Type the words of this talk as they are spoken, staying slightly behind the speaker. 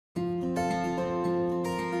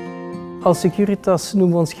Als Securitas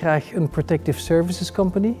noemen we ons graag een Protective Services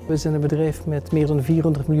Company. We zijn een bedrijf met meer dan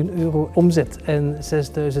 400 miljoen euro omzet en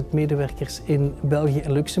 6000 medewerkers in België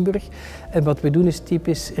en Luxemburg. En wat we doen is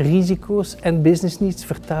typisch risico's en business needs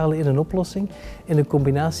vertalen in een oplossing in een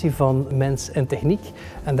combinatie van mens en techniek.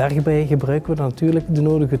 En daarbij gebruiken we dan natuurlijk de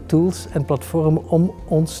nodige tools en platformen om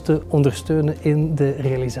ons te ondersteunen in de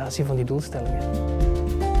realisatie van die doelstellingen.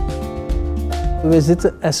 We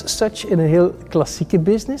zitten as such in een heel klassieke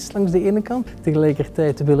business langs de ene kant.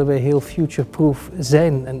 Tegelijkertijd willen wij heel future-proof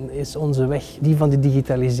zijn en is onze weg die van de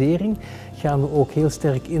digitalisering. Gaan we ook heel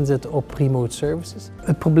sterk inzetten op remote services.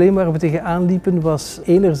 Het probleem waar we tegenaan liepen was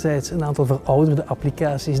enerzijds een aantal verouderde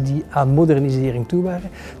applicaties die aan modernisering toe waren.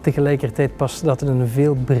 Tegelijkertijd paste dat in een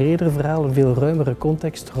veel breder verhaal, een veel ruimere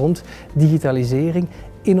context rond digitalisering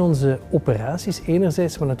in onze operaties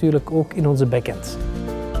enerzijds, maar natuurlijk ook in onze backend.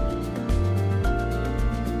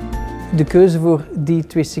 De keuze voor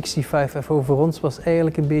D365FO voor ons was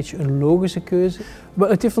eigenlijk een beetje een logische keuze. Maar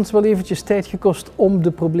het heeft ons wel eventjes tijd gekost om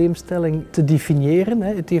de probleemstelling te definiëren.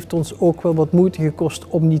 Het heeft ons ook wel wat moeite gekost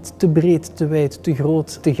om niet te breed, te wijd, te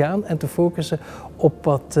groot te gaan en te focussen op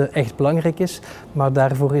wat echt belangrijk is. Maar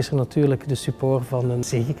daarvoor is er natuurlijk de support van een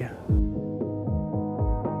Cegeka.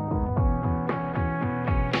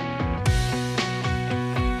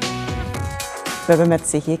 We hebben met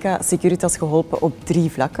Cegeka Securitas geholpen op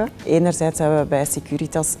 3 vlakken. Enerzijds hebben we bij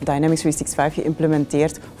Securitas Dynamics 365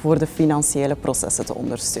 geïmplementeerd voor de financiële processen te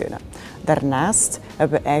ondersteunen. Daarnaast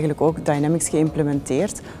hebben we eigenlijk ook Dynamics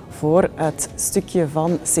geïmplementeerd voor het stukje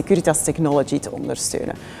van Securitas Technology te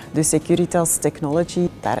ondersteunen. Dus Securitas Technology,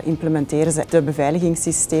 daar implementeren ze de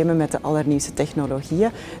beveiligingssystemen met de allernieuwste technologieën,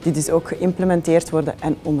 die dus ook geïmplementeerd worden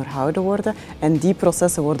en onderhouden worden. En die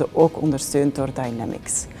processen worden ook ondersteund door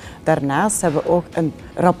Dynamics. Daarnaast hebben we ook een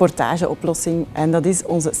rapportageoplossing en dat is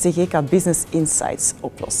onze Cegeka Business Insights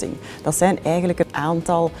oplossing. Dat zijn eigenlijk een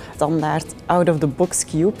aantal standaard out-of-the-box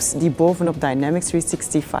cubes die bovenop Dynamics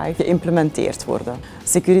 365 geïmplementeerd worden.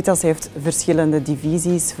 Securitas heeft verschillende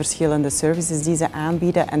divisies, verschillende services die ze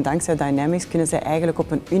aanbieden en dankzij Dynamics kunnen zij eigenlijk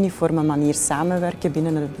op een uniforme manier samenwerken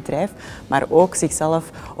binnen het bedrijf, maar ook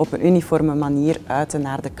zichzelf op een uniforme manier uiten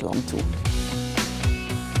naar de klant toe.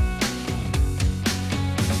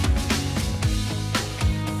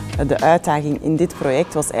 De uitdaging in dit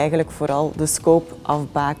project was eigenlijk vooral de scope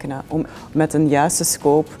afbakenen, om met een juiste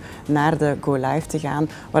scope naar de go-live te gaan,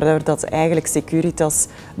 waardoor dat eigenlijk Securitas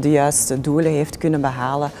de juiste doelen heeft kunnen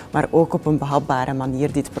behalen, maar ook op een behapbare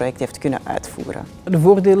manier dit project heeft kunnen uitvoeren. De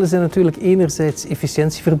voordelen zijn natuurlijk enerzijds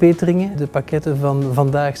efficiëntieverbeteringen. De pakketten van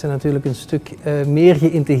vandaag zijn natuurlijk een stuk meer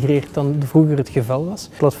geïntegreerd dan vroeger het geval was.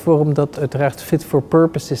 Een platform dat uiteraard fit for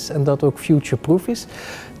purpose is en dat ook future-proof is.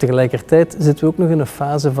 Tegelijkertijd zitten we ook nog in een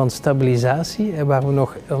fase van stabilisatie, waar we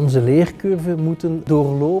nog onze leercurve moeten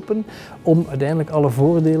doorlopen om uiteindelijk alle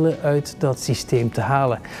voordelen uit dat systeem te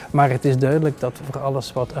halen. Maar het is duidelijk dat voor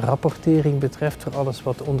alles wat rapportering betreft, voor alles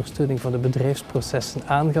wat de ondersteuning van de bedrijfsprocessen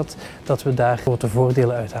aangaat, dat we daar grote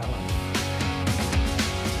voordelen uithalen.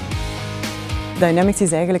 Dynamics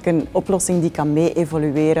is eigenlijk een oplossing die kan mee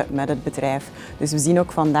evolueren met het bedrijf. Dus we zien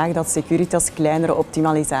ook vandaag dat Securitas kleinere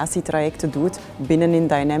optimalisatietrajecten doet binnenin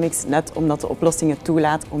Dynamics, net omdat de oplossing het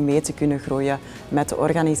toelaat om mee te kunnen groeien met de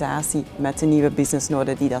organisatie, met de nieuwe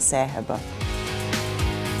businessnoden die dat zij hebben.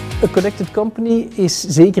 Een connected company is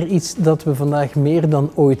zeker iets dat we vandaag meer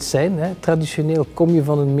dan ooit zijn. Traditioneel kom je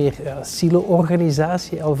van een meer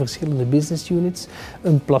silo-organisatie, al verschillende business units.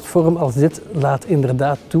 Een platform als dit laat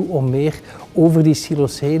inderdaad toe om meer over die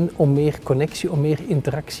silo's heen, om meer connectie, om meer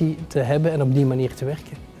interactie te hebben en op die manier te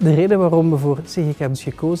werken. De reden waarom we voor Cegeka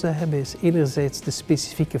gekozen hebben is enerzijds de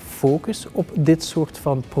specifieke focus op dit soort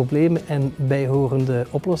van problemen en bijhorende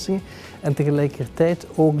oplossingen en tegelijkertijd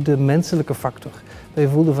ook de menselijke factor. Wij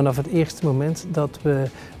voelden vanaf het eerste moment dat we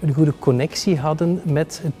een goede connectie hadden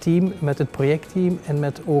met het team, met het projectteam en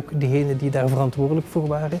met ook degenen die daar verantwoordelijk voor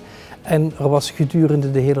waren. En er was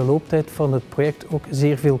gedurende de hele looptijd van het project ook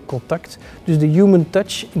zeer veel contact. Dus de human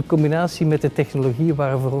touch in combinatie met de technologie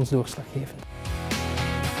waren voor ons doorslaggevend.